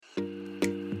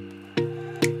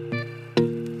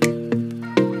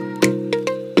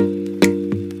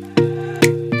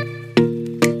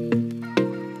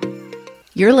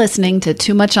You're listening to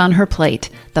Too Much on Her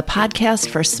Plate, the podcast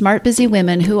for smart, busy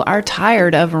women who are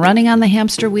tired of running on the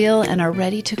hamster wheel and are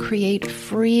ready to create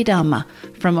freedom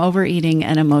from overeating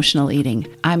and emotional eating.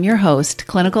 I'm your host,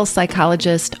 clinical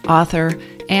psychologist, author,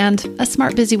 and a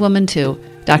smart, busy woman too,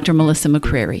 Dr. Melissa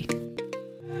McCreary.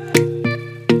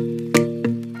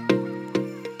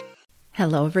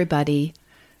 Hello, everybody.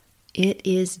 It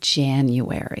is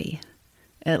January.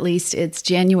 At least it's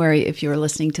January if you're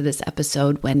listening to this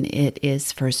episode when it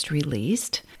is first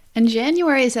released. And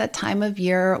January is that time of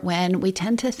year when we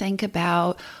tend to think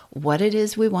about what it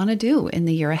is we want to do in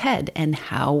the year ahead and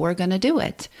how we're going to do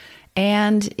it.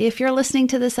 And if you're listening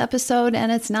to this episode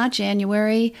and it's not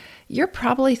January, you're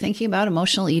probably thinking about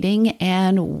emotional eating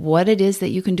and what it is that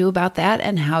you can do about that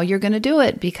and how you're going to do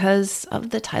it because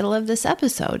of the title of this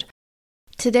episode.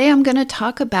 Today, I'm going to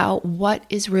talk about what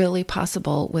is really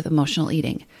possible with emotional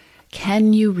eating.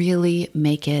 Can you really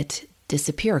make it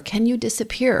disappear? Can you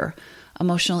disappear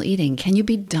emotional eating? Can you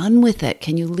be done with it?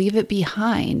 Can you leave it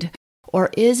behind? Or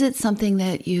is it something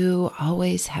that you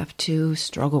always have to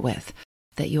struggle with,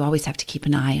 that you always have to keep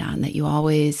an eye on, that you're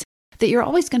always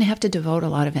going to have to devote a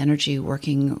lot of energy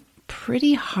working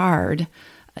pretty hard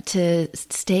to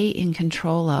stay in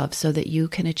control of so that you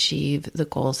can achieve the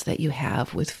goals that you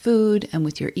have with food and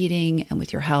with your eating and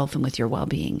with your health and with your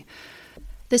well-being?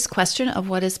 This question of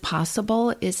what is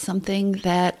possible is something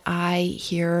that I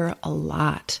hear a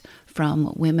lot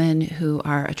from women who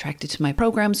are attracted to my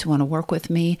programs, who want to work with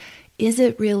me. Is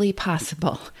it really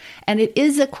possible? And it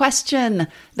is a question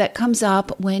that comes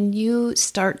up when you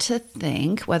start to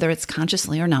think, whether it's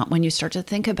consciously or not, when you start to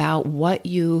think about what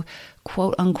you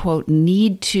quote unquote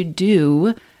need to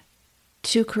do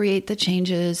to create the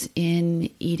changes in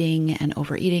eating and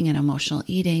overeating and emotional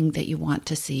eating that you want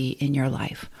to see in your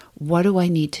life. What do I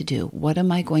need to do? What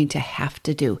am I going to have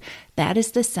to do? That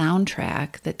is the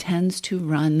soundtrack that tends to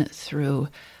run through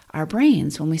our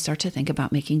brains when we start to think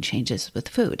about making changes with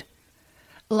food.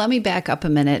 Let me back up a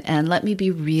minute and let me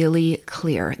be really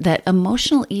clear that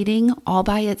emotional eating all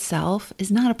by itself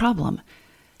is not a problem.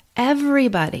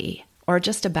 Everybody, or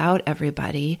just about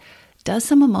everybody, does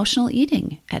some emotional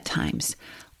eating at times.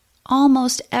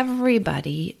 Almost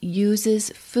everybody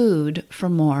uses food for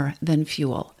more than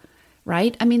fuel,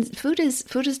 right? I mean, food is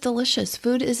delicious.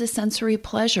 Food is a sensory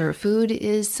pleasure. Food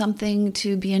is something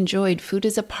to be enjoyed. Food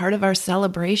is a part of our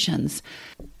celebrations.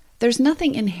 There's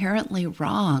nothing inherently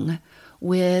wrong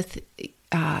with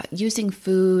using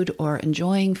food or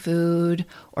enjoying food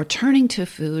or turning to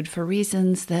food for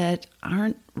reasons that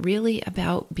aren't really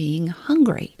about being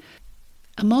hungry.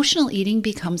 Emotional eating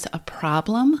becomes a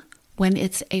problem when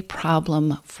it's a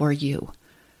problem for you.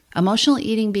 Emotional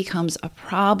eating becomes a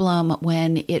problem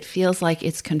when it feels like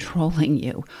it's controlling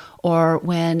you, or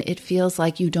when it feels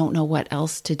like you don't know what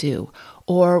else to do,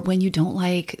 or when you don't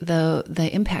like the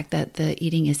impact that the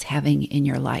eating is having in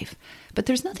your life. But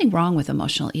there's nothing wrong with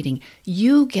emotional eating.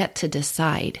 You get to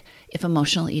decide if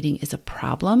emotional eating is a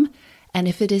problem and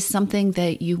if it is something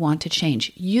that you want to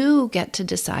change. You get to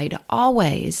decide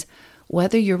always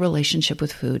whether your relationship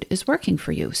with food is working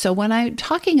for you. So when I'm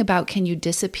talking about can you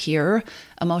disappear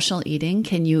emotional eating,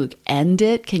 can you end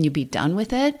it, can you be done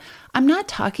with it, I'm not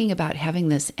talking about having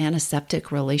this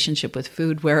antiseptic relationship with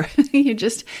food where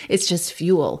it's just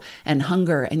fuel and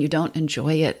hunger and you don't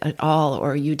enjoy it at all,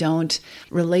 or you don't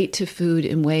relate to food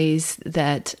in ways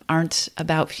that aren't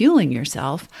about fueling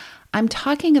yourself. I'm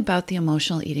talking about the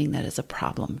emotional eating that is a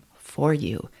problem for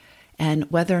you,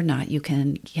 and whether or not you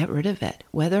can get rid of it,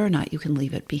 whether or not you can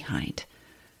leave it behind.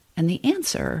 And the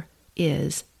answer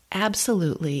is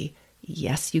absolutely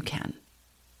yes, you can.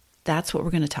 That's what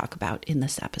we're going to talk about in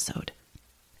this episode.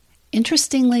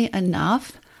 Interestingly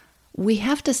enough, we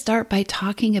have to start by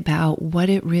talking about what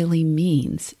it really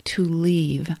means to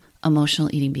leave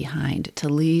emotional eating behind, to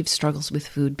leave struggles with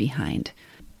food behind.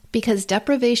 Because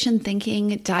deprivation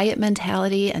thinking, diet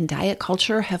mentality, and diet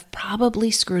culture have probably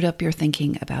screwed up your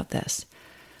thinking about this.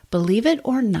 Believe it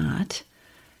or not,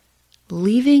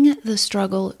 leaving the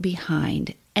struggle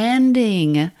behind,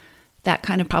 ending that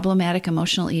kind of problematic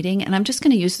emotional eating, and I'm just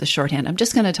going to use the shorthand. I'm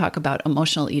just going to talk about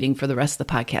emotional eating for the rest of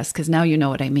the podcast because now you know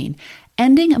what I mean.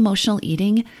 Ending emotional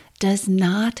eating does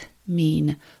not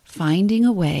mean finding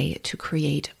a way to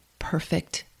create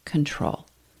perfect control.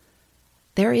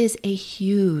 There is a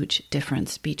huge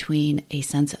difference between a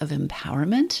sense of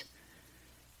empowerment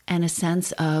and a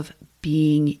sense of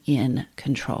being in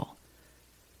control.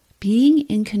 Being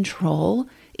in control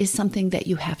is something that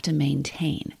you have to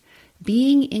maintain.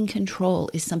 Being in control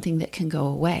is something that can go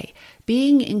away.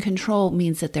 Being in control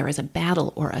means that there is a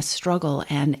battle or a struggle,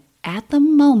 and at the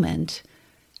moment,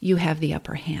 you have the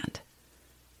upper hand.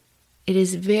 It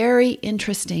is very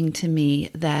interesting to me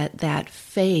that that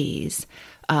phase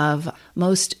of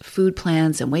most food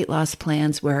plans and weight loss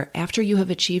plans where after you have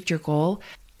achieved your goal,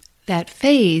 that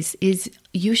phase is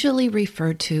usually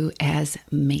referred to as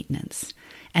maintenance.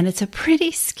 And it's a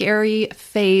pretty scary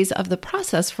phase of the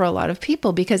process for a lot of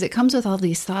people because it comes with all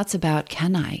these thoughts about,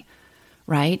 can I,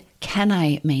 right? Can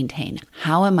I maintain?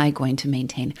 How am I going to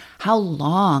maintain? How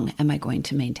long am I going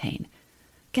to maintain?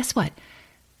 Guess what?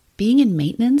 Being in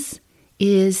maintenance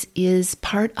is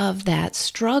part of that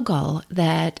struggle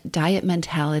that diet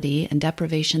mentality and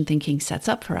deprivation thinking sets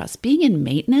up for us. Being in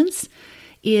maintenance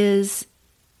is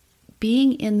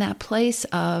being in that place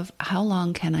of how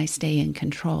long can I stay in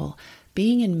control?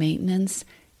 Being in maintenance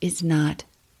is not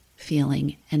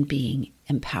feeling and being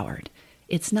empowered.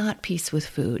 It's not peace with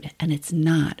food, and it's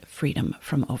not freedom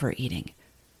from overeating.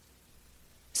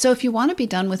 So if you want to be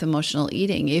done with emotional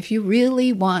eating, if you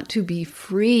really want to be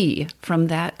free from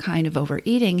that kind of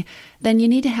overeating, then you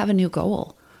need to have a new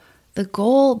goal. The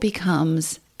goal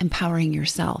becomes empowering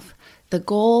yourself. The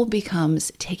goal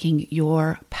becomes taking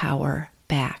your power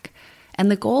back. And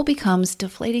the goal becomes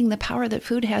deflating the power that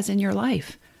food has in your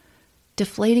life.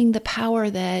 Deflating the power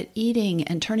that eating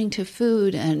and turning to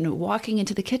food and walking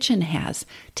into the kitchen has.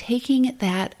 Taking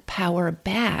that power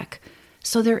back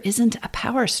so there isn't a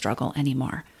power struggle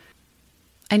anymore.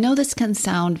 I know this can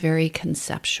sound very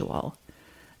conceptual,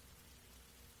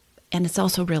 and it's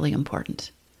also really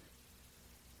important.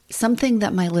 Something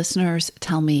that my listeners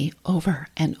tell me over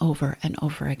and over and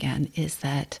over again is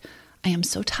that I am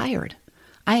so tired.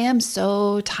 I am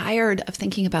so tired of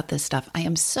thinking about this stuff. I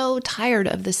am so tired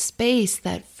of the space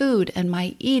that food and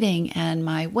my eating and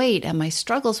my weight and my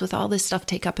struggles with all this stuff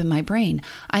take up in my brain.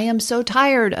 I am so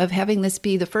tired of having this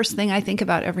be the first thing I think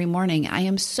about every morning. I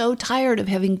am so tired of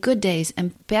having good days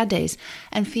and bad days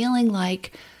and feeling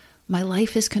like my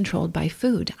life is controlled by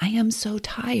food. I am so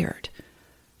tired.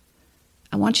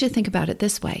 I want you to think about it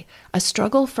this way. A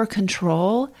struggle for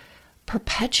control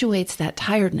perpetuates that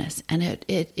tiredness, and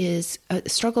it is a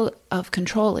struggle of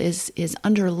control is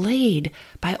underlaid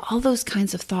by all those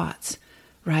kinds of thoughts,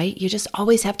 right? You just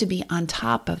always have to be on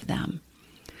top of them.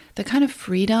 The kind of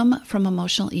freedom from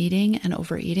emotional eating and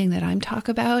overeating that I'm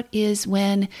talking about is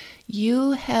when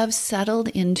you have settled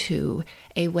into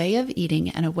a way of eating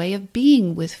and a way of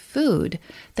being with food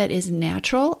that is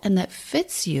natural and that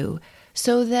fits you,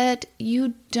 so that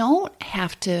you don't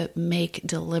have to make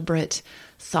deliberate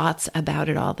thoughts about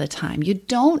it all the time. You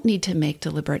don't need to make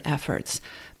deliberate efforts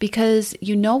because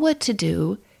you know what to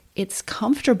do. It's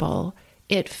comfortable,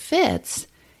 it fits,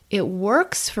 it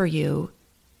works for you,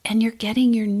 and you're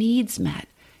getting your needs met.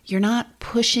 You're not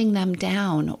pushing them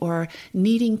down or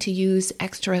needing to use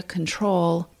extra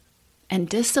control and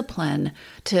discipline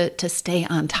to stay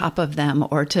on top of them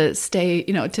or to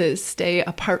stay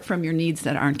apart from your needs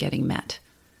that aren't getting met.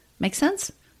 Make sense?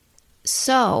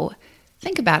 So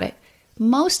think about it.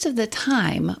 Most of the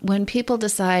time when people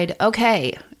decide,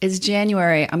 okay, it's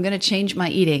January, I'm going to change my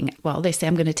eating. Well, they say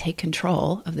I'm going to take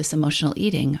control of this emotional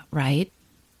eating, right?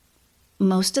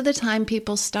 Most of the time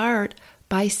people start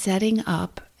by setting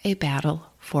up a battle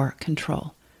for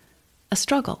control, a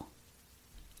struggle.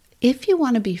 If you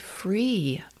want to be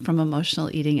free from emotional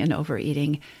eating and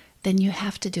overeating, then you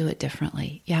have to do it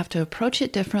differently. You have to approach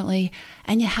it differently,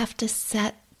 and you have to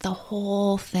set the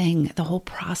whole thing, the whole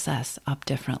process up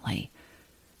differently.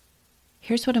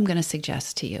 Here's what I'm going to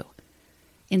suggest to you.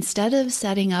 Instead of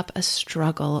setting up a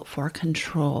struggle for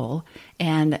control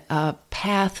and a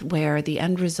path where the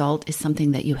end result is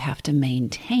something that you have to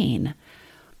maintain,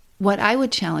 what I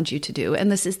would challenge you to do,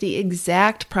 and this is the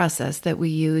exact process that we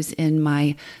use in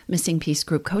my Missing Piece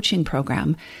group coaching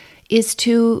program, is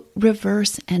to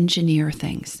reverse engineer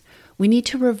things. We need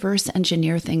to reverse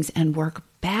engineer things and work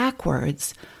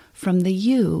backwards from the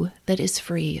you that is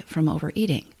free from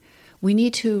overeating. We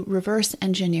need to reverse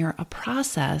engineer a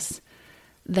process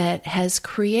that has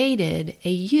created a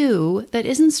you that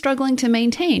isn't struggling to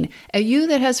maintain, a you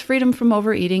that has freedom from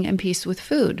overeating and peace with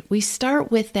food. We start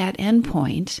with that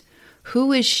endpoint.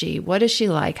 Who is she? What is she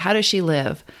like? How does she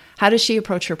live? How does she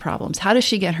approach her problems? How does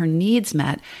she get her needs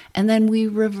met? And then we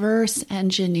reverse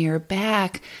engineer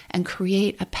back and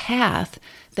create a path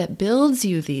that builds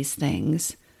you these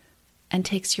things and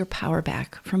takes your power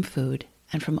back from food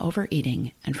and from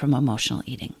overeating and from emotional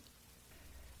eating.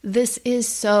 This is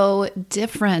so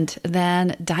different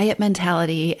than diet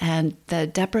mentality and the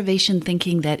deprivation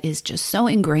thinking that is just so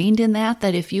ingrained in that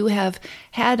if you have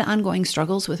had ongoing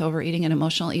struggles with overeating and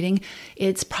emotional eating,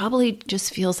 it's probably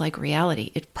just feels like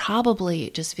reality. It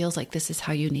probably just feels like this is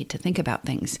how you need to think about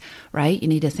things, right? You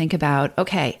need to think about,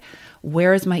 okay,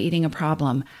 where is my eating a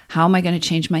problem? How am I going to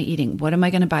change my eating? What am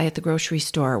I going to buy at the grocery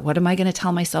store? What am I going to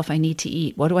tell myself I need to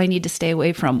eat? What do I need to stay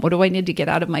away from? What do I need to get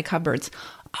out of my cupboards?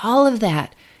 All of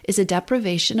that is a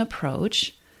deprivation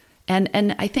approach.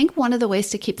 And I think one of the ways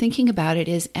to keep thinking about it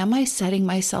is, am I setting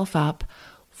myself up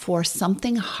for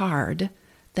something hard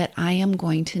that I am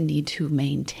going to need to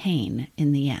maintain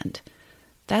in the end?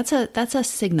 That's a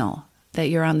signal that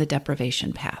you're on the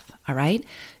deprivation path, all right?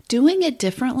 Doing it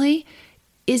differently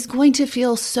is going to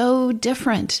feel so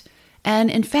different. And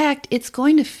in fact, it's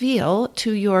going to feel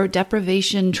to your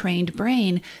deprivation trained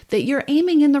brain that you're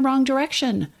aiming in the wrong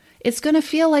direction. It's going to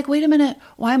feel like, wait a minute,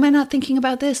 why am I not thinking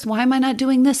about this? Why am I not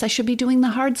doing this? I should be doing the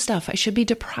hard stuff. I should be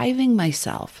depriving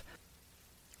myself.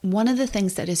 One of the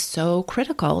things that is so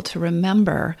critical to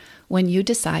remember when you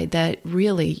decide that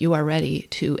really you are ready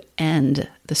to end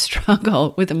the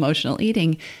struggle with emotional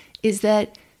eating is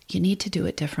that you need to do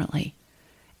it differently.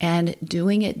 And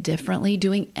doing it differently,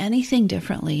 doing anything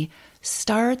differently,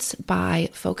 starts by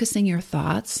focusing your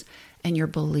thoughts and your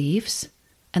beliefs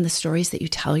and the stories that you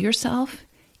tell yourself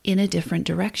in a different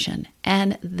direction.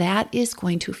 And that is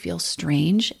going to feel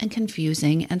strange and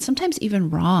confusing and sometimes even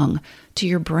wrong to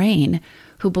your brain,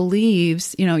 who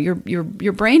believes, your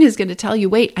brain is going to tell you,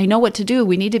 wait, I know what to do.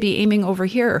 We need to be aiming over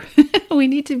here. We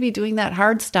need to be doing that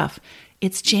hard stuff.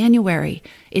 It's January.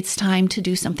 It's time to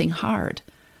do something hard.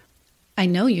 I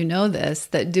know you know this,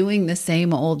 that doing the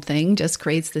same old thing just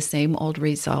creates the same old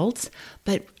results.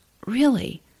 But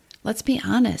really, let's be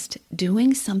honest,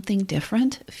 doing something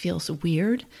different feels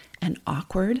weird and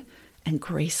awkward and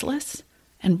graceless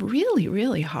and really,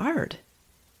 really hard.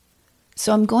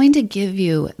 So I'm going to give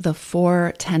you the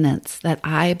 4 tenets that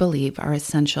I believe are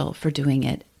essential for doing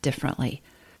it differently.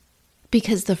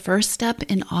 Because the first step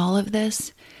in all of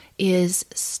this is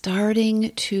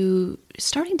starting to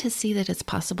see that it's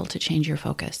possible to change your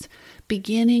focus,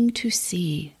 beginning to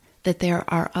see that there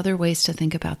are other ways to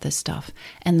think about this stuff,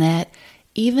 and that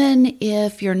even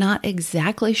if you're not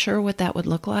exactly sure what that would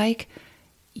look like,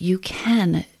 you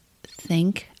can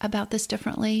think about this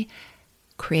differently,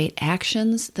 create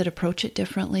actions that approach it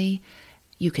differently.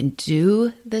 You can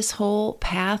do this whole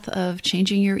path of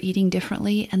changing your eating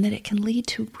differently, and that it can lead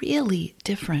to really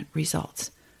different results.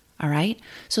 All right.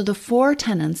 So the 4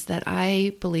 tenets that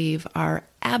I believe are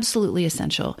absolutely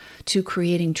essential to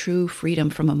creating true freedom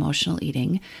from emotional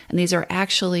eating, and these are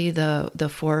actually the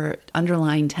 4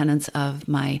 underlying tenets of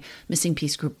my Missing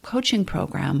Piece Group coaching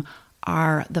program,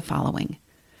 are the following.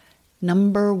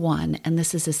 Number 1, and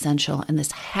this is essential, and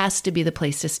this has to be the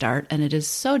place to start, and it is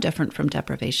so different from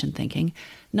deprivation thinking.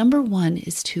 Number 1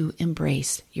 is to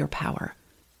embrace your power.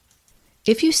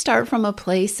 If you start from a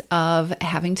place of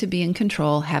having to be in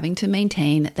control, having to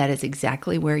maintain, that is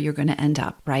exactly where you're going to end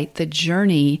up, right? The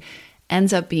journey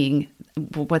ends up being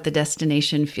what the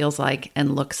destination feels like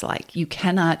and looks like. You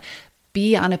cannot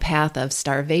be on a path of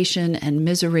starvation and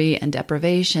misery and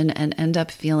deprivation and end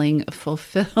up feeling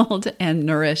fulfilled and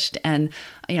nourished and,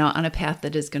 on a path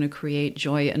that is going to create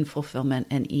joy and fulfillment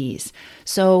and ease.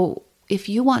 So if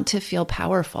you want to feel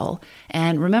powerful,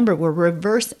 and remember, we're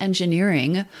reverse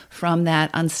engineering from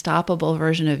that unstoppable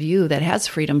version of you that has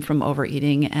freedom from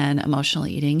overeating and emotional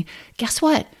eating, guess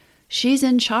what? She's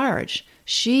in charge.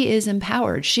 She is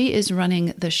empowered. She is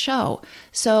running the show.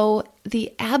 So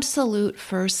the absolute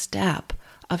first step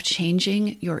of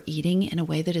changing your eating in a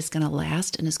way that is going to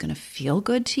last and is going to feel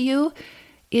good to you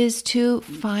is to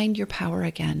find your power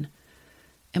again.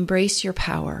 Embrace your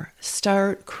power.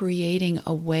 Start creating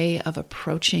a way of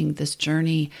approaching this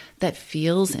journey that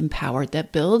feels empowered,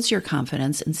 that builds your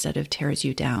confidence instead of tears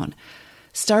you down.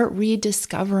 Start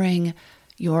rediscovering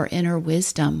your inner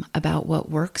wisdom about what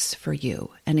works for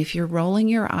you. And if you're rolling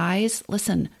your eyes,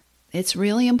 listen, it's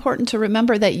really important to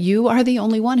remember that you are the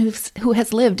only one who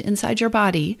has lived inside your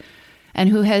body and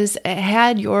who has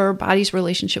had your body's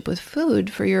relationship with food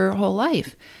for your whole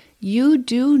life. You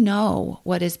do know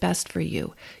what is best for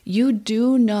you. You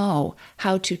do know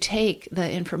how to take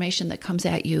the information that comes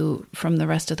at you from the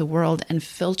rest of the world and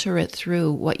filter it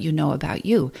through what you know about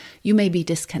you. You may be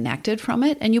disconnected from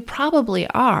it, and you probably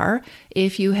are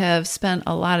if you have spent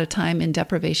a lot of time in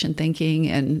deprivation thinking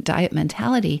and diet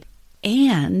mentality.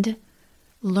 And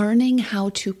learning how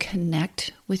to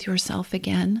connect with yourself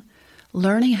again,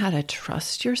 learning how to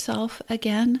trust yourself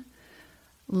again,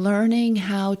 learning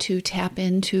how to tap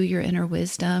into your inner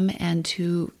wisdom and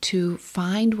to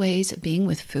find ways of being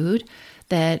with food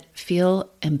that feel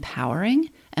empowering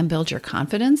and build your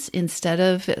confidence instead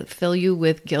of fill you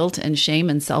with guilt and shame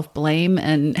and self-blame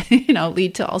and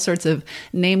lead to all sorts of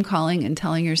name calling and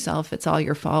telling yourself it's all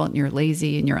your fault and you're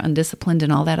lazy and you're undisciplined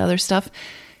and all that other stuff.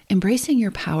 Embracing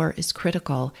your power is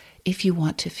critical if you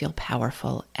want to feel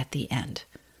powerful at the end.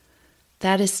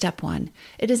 That is step one.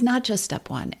 It is not just step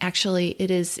one. Actually,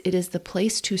 it is the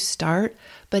place to start,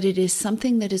 but it is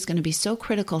something that is going to be so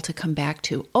critical to come back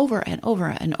to over and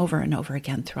over and over and over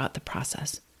again throughout the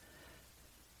process.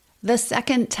 The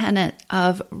second tenet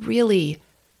of really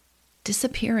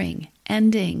disappearing,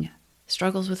 ending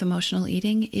struggles with emotional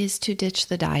eating is to ditch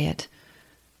the diet.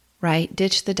 Right?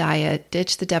 Ditch the diet,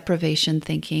 ditch the deprivation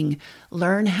thinking,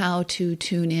 learn how to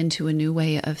tune into a new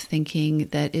way of thinking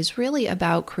that is really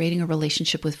about creating a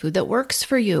relationship with food that works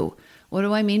for you. What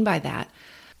do I mean by that?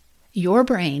 Your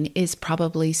brain is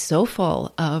probably so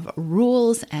full of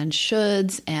rules and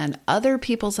shoulds and other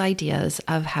people's ideas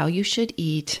of how you should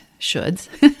eat,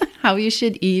 how you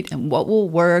should eat and what will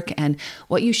work and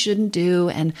what you shouldn't do,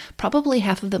 and probably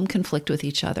half of them conflict with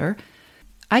each other.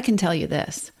 I can tell you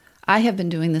this. I have been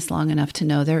doing this long enough to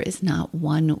know there is not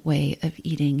one way of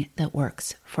eating that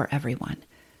works for everyone.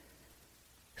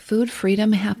 Food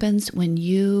freedom happens when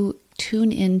you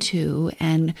tune into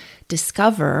and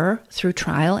discover through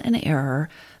trial and error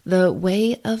the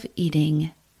way of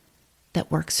eating that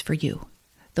works for you,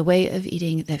 the way of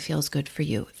eating that feels good for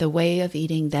you, the way of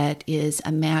eating that is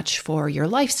a match for your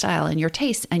lifestyle and your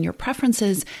tastes and your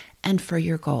preferences and for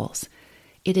your goals.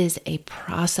 It is a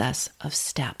process of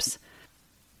steps.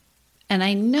 And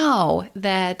I know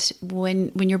that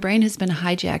when your brain has been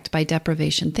hijacked by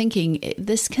deprivation thinking,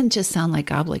 this can just sound like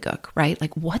gobbledygook, right?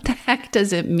 Like, what the heck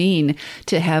does it mean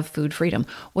to have food freedom?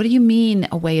 What do you mean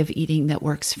a way of eating that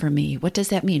works for me? What does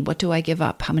that mean? What do I give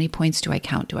up? How many points do I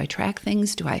count? Do I track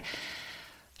things? Do I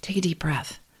take a deep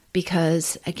breath?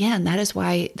 Because again, that is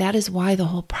why the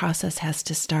whole process has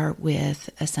to start with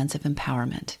a sense of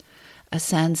empowerment, a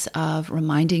sense of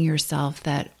reminding yourself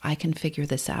that I can figure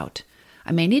this out.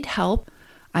 I may need help.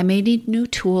 I may need new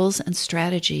tools and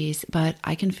strategies, but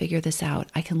I can figure this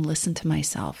out. I can listen to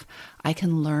myself. I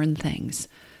can learn things.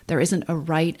 There isn't a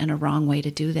right and a wrong way to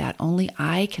do that. Only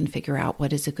I can figure out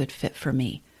what is a good fit for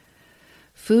me.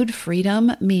 Food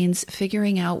freedom means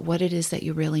figuring out what it is that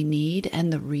you really need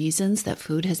and the reasons that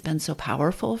food has been so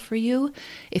powerful for you.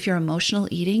 If you're emotional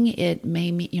eating, it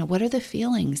may mean, what are the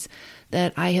feelings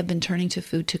that I have been turning to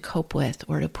food to cope with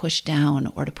or to push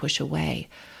down or to push away?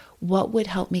 What would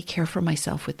help me care for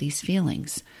myself with these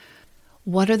feelings?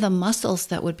 What are the muscles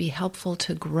that would be helpful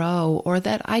to grow or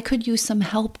that I could use some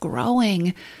help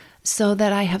growing so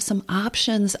that I have some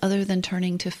options other than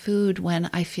turning to food when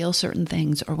I feel certain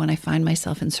things or when I find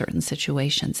myself in certain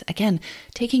situations? Again,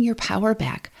 taking your power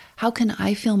back. How can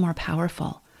I feel more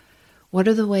powerful? What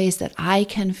are the ways that I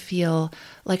can feel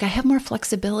like I have more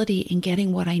flexibility in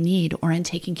getting what I need or in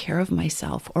taking care of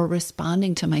myself or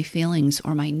responding to my feelings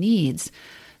or my needs,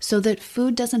 so that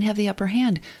food doesn't have the upper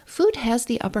hand? Food has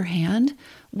the upper hand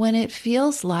when it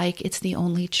feels like it's the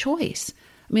only choice.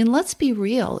 I mean, let's be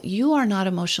real. You are not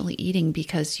emotionally eating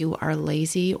because you are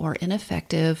lazy or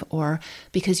ineffective or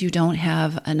because you don't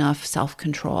have enough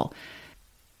self-control.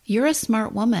 You're a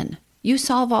smart woman. You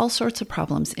solve all sorts of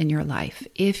problems in your life.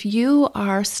 If you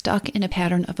are stuck in a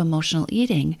pattern of emotional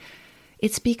eating,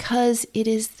 it's because it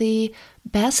is the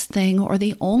best thing or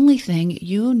the only thing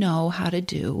you know how to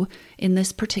do in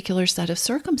this particular set of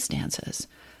circumstances.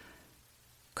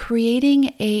 Creating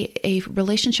a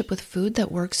relationship with food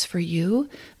that works for you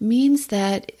means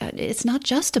that it's not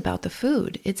just about the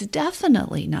food. It's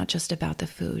definitely not just about the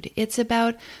food. It's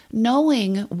about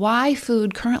knowing why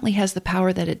food currently has the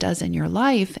power that it does in your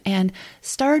life and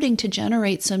starting to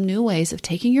generate some new ways of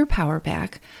taking your power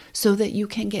back so that you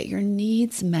can get your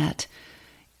needs met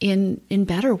in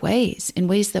better ways, in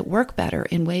ways that work better,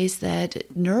 in ways that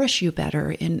nourish you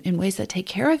better, in ways that take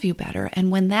care of you better.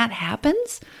 And when that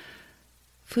happens,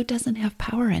 food doesn't have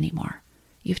power anymore.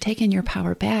 You've taken your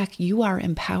power back. You are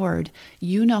empowered.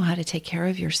 You know how to take care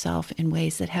of yourself in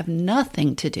ways that have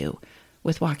nothing to do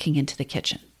with walking into the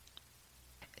kitchen.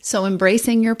 So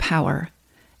embracing your power,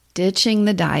 ditching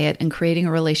the diet, and creating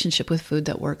a relationship with food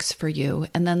that works for you.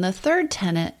 And then the third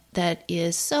tenet that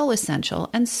is so essential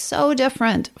and so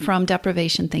different from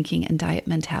deprivation thinking and diet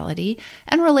mentality,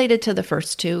 and related to the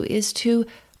first two, is to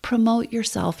promote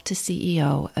yourself to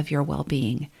CEO of your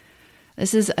well-being.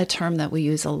 This is a term that we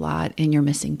use a lot in Your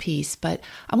Missing Piece, but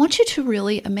I want you to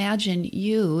really imagine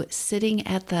you sitting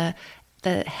at the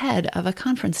head of a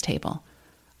conference table,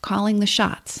 calling the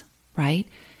shots. right?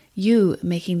 You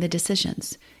making the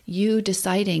decisions, you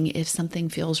deciding if something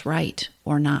feels right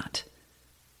or not.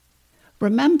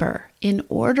 Remember, in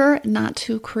order not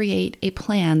to create a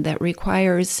plan that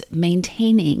requires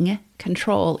maintaining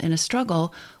control in a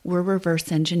struggle, we're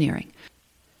reverse engineering.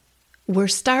 We're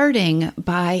starting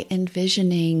by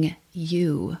envisioning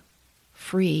you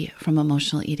free from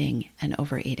emotional eating and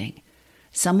overeating.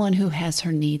 Someone who has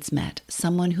her needs met,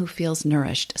 someone who feels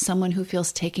nourished, someone who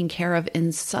feels taken care of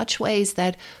in such ways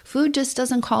that food just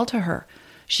doesn't call to her.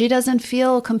 She doesn't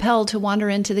feel compelled to wander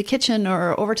into the kitchen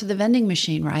or over to the vending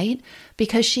machine, right?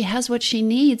 Because she has what she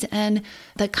needs. And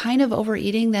the kind of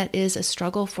overeating that is a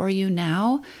struggle for you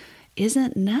now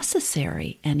isn't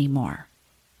necessary anymore.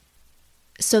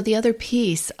 So the other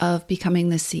piece of becoming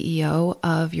the CEO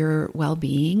of your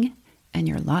well-being and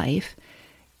your life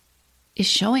is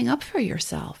showing up for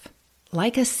yourself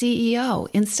like a CEO.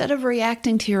 Instead of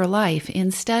reacting to your life,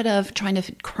 instead of trying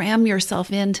to cram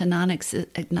yourself into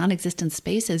non-existent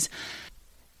spaces,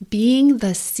 being the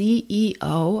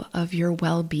CEO of your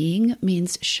well-being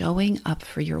means showing up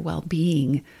for your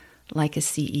well-being like a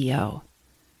CEO.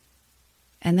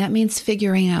 And that means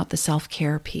figuring out the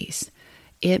self-care piece.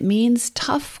 It means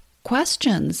tough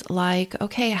questions like,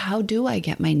 okay, how do I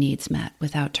get my needs met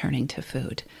without turning to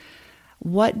food?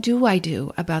 What do I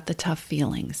do about the tough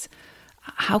feelings?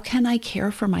 How can I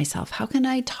care for myself? How can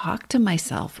I talk to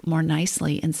myself more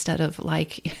nicely instead of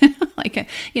like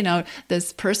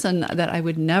this person that I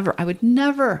would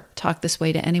never talk this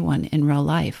way to anyone in real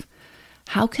life.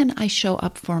 How can I show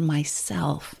up for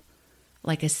myself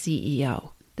like a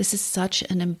CEO? This is such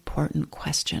an important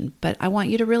question, but I want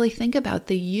you to really think about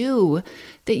the you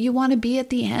that you want to be at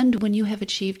the end when you have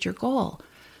achieved your goal.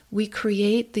 We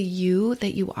create the you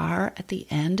that you are at the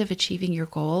end of achieving your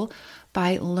goal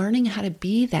by learning how to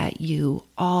be that you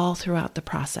all throughout the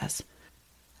process.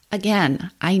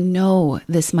 Again, I know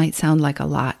this might sound like a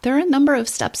lot. There are a number of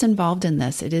steps involved in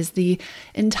this. It is the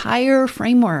entire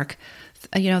framework,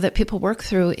 that people work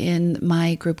through in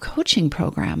my group coaching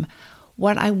program.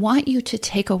 What I want you to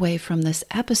take away from this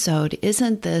episode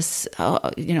isn't this,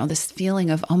 this feeling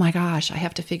of, oh my gosh, I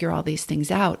have to figure all these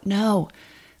things out. No,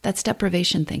 that's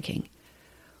deprivation thinking.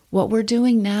 What we're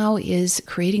doing now is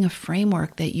creating a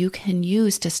framework that you can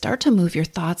use to start to move your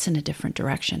thoughts in a different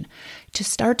direction, to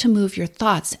start to move your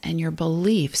thoughts and your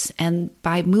beliefs. And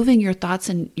by moving your thoughts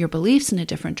and your beliefs in a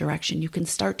different direction, you can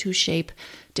start to shape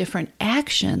different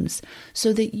actions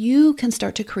so that you can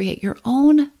start to create your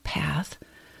own path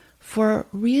for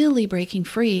really breaking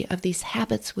free of these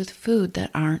habits with food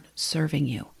that aren't serving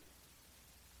you.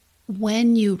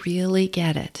 When you really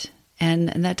get it, and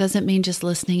that doesn't mean just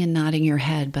listening and nodding your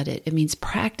head, but it means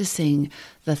practicing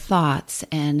the thoughts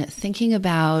and thinking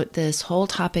about this whole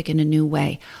topic in a new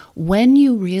way. When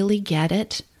you really get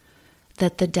it,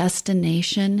 that the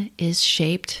destination is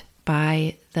shaped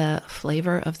by the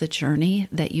flavor of the journey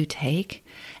that you take,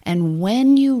 and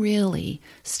when you really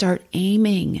start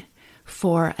aiming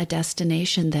for a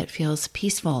destination that feels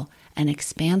peaceful and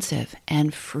expansive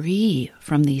and free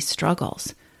from these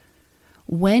struggles,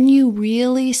 when you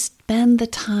really spend the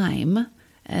time,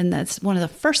 and that's one of the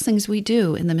first things we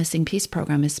do in the Missing Piece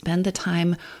program, is spend the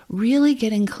time really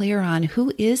getting clear on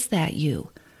who is that you?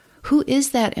 Who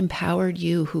is that empowered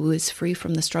you who is free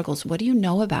from the struggles? What do you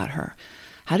know about her?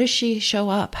 How does she show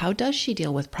up? How does she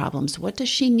deal with problems? What does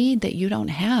she need that you don't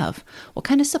have? What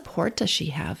kind of support does she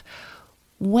have?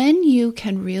 When you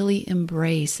can really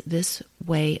embrace this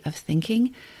way of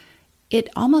thinking, it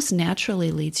almost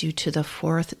naturally leads you to the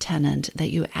fourth tenet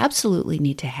that you absolutely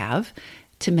need to have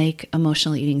to make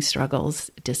emotional eating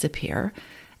struggles disappear.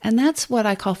 And that's what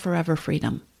I call forever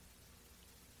freedom.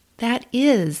 That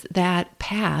is that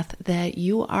path that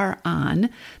you are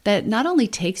on that not only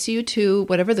takes you to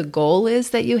whatever the goal is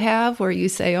that you have, where you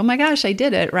say, oh my gosh, I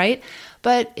did it, right?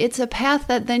 But it's a path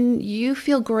that then you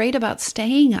feel great about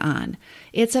staying on.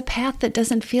 It's a path that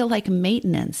doesn't feel like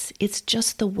maintenance. It's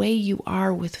just the way you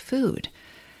are with food.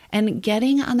 And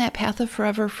getting on that path of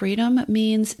forever freedom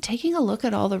means taking a look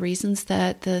at all the reasons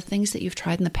that the things that you've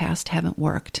tried in the past haven't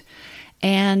worked.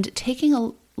 And taking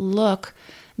a look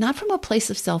not from a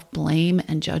place of self-blame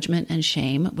and judgment and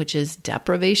shame, which is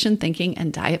deprivation thinking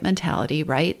and diet mentality,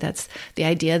 right? That's the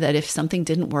idea that if something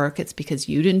didn't work, it's because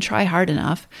you didn't try hard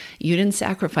enough, you didn't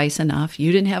sacrifice enough,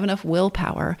 you didn't have enough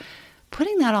willpower.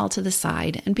 Putting that all to the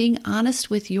side and being honest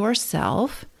with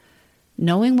yourself,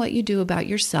 knowing what you do about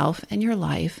yourself and your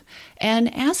life,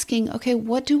 and asking, okay,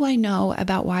 what do I know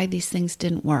about why these things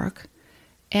didn't work?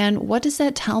 And what does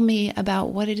that tell me about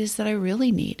what it is that I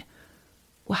really need?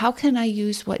 How can I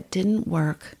use what didn't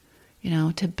work,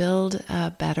 to build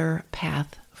a better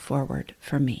path forward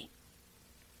for me?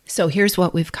 So here's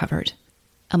what we've covered.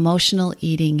 Emotional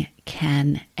eating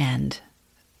can end.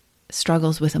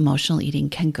 Struggles with emotional eating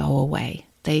can go away.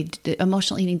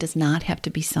 Emotional eating does not have to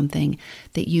be something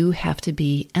that you have to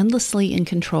be endlessly in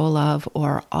control of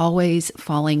or always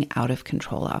falling out of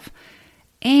control of.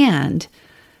 And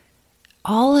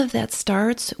all of that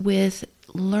starts with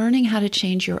learning how to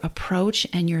change your approach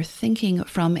and your thinking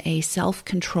from a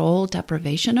self-control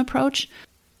deprivation approach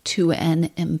to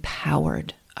an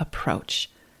empowered approach.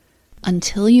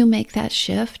 Until you make that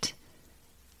shift,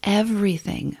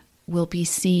 everything will be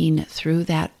seen through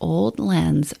that old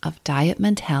lens of diet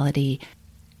mentality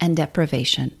and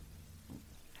deprivation.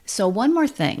 So one more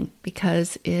thing,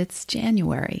 because it's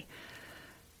January.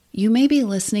 You may be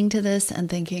listening to this and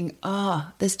thinking, "Oh,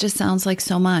 this just sounds like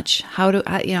so much. How do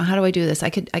I do this?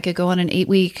 I could go on an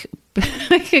 8-week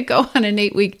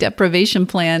deprivation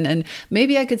plan, and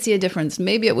maybe I could see a difference.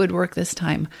 Maybe it would work this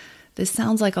time. This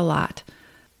sounds like a lot."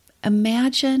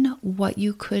 Imagine what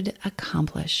you could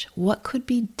accomplish, what could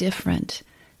be different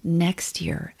next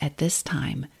year at this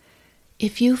time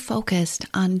if you focused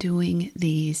on doing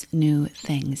these new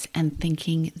things and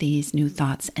thinking these new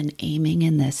thoughts and aiming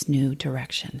in this new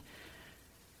direction.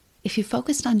 If you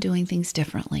focused on doing things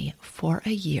differently for a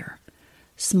year,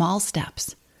 small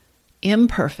steps,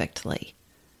 imperfectly,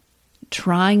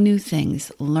 trying new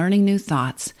things, learning new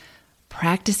thoughts,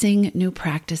 practicing new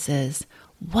practices,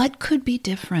 what could be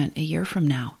different a year from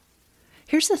now?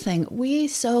 Here's the thing, we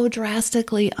so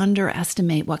drastically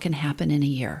underestimate what can happen in a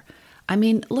year. I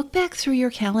mean, look back through your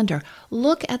calendar.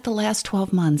 Look at the last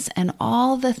 12 months and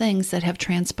all the things that have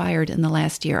transpired in the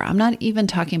last year. I'm not even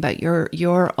talking about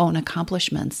your own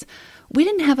accomplishments. We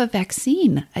didn't have a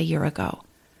vaccine a year ago,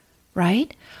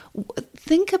 right?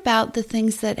 Think about the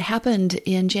things that happened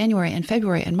in January and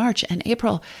February and March and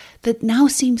April that now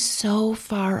seem so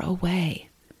far away.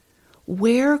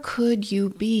 Where could you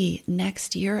be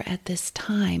next year at this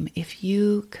time if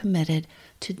you committed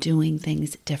to doing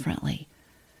things differently,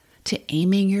 to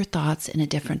aiming your thoughts in a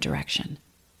different direction?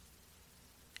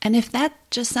 And if that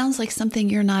just sounds like something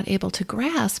you're not able to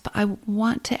grasp, I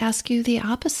want to ask you the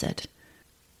opposite.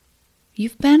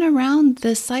 You've been around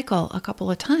this cycle a couple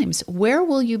of times. Where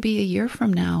will you be a year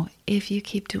from now if you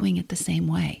keep doing it the same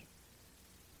way?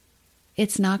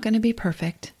 It's not going to be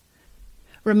perfect.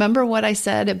 Remember what I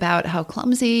said about how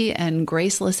clumsy and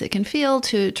graceless it can feel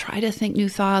to try to think new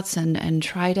thoughts and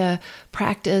try to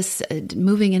practice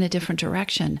moving in a different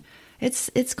direction.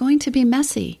 It's going to be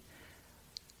messy.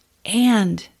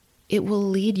 And it will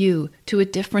lead you to a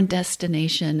different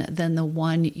destination than the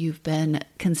one you've been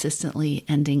consistently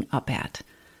ending up at.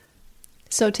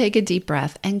 So take a deep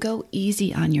breath and go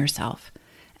easy on yourself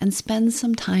and spend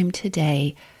some time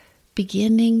today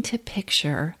beginning to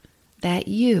picture that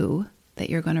you're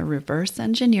going to reverse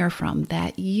engineer from,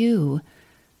 that you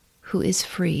who is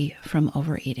free from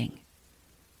overeating.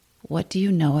 What do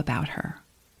you know about her?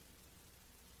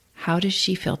 How does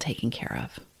she feel taken care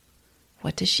of?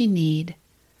 What does she need?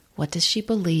 What does she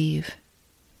believe?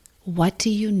 What do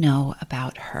you know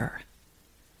about her?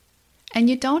 And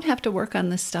you don't have to work on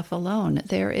this stuff alone.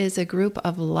 There is a group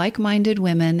of like-minded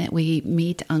women. We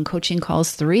meet on coaching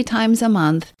calls 3 times a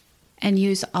month and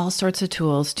use all sorts of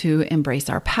tools to embrace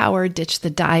our power, ditch the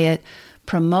diet,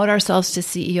 promote ourselves to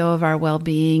CEO of our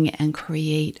well-being, and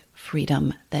create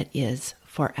freedom that is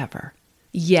forever.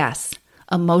 Yes,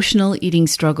 emotional eating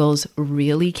struggles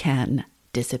really can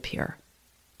disappear.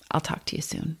 I'll talk to you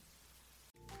soon.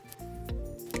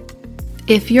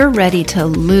 If you're ready to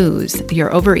lose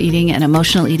your overeating and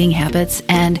emotional eating habits,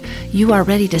 and you are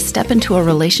ready to step into a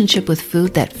relationship with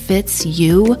food that fits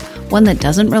you, one that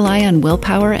doesn't rely on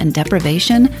willpower and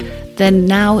deprivation, then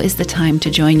now is the time to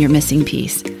join your missing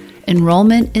piece.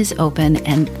 Enrollment is open,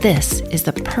 and this is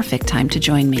the perfect time to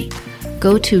join me.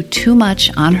 Go to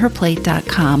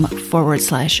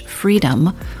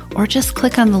toomuchonherplate.com/freedom, or just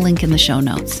click on the link in the show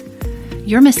notes.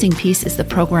 Your Missing Piece is the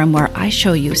program where I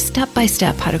show you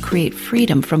step-by-step how to create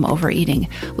freedom from overeating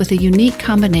with a unique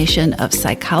combination of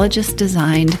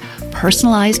psychologist-designed,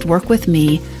 personalized work with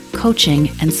me,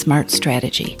 coaching, and smart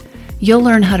strategy. You'll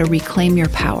learn how to reclaim your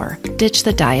power, ditch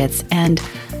the diets, and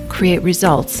create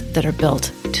results that are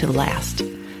built to last.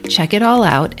 Check it all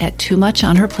out at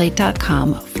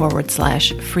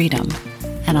toomuchonherplate.com/freedom,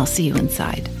 and I'll see you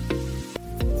inside.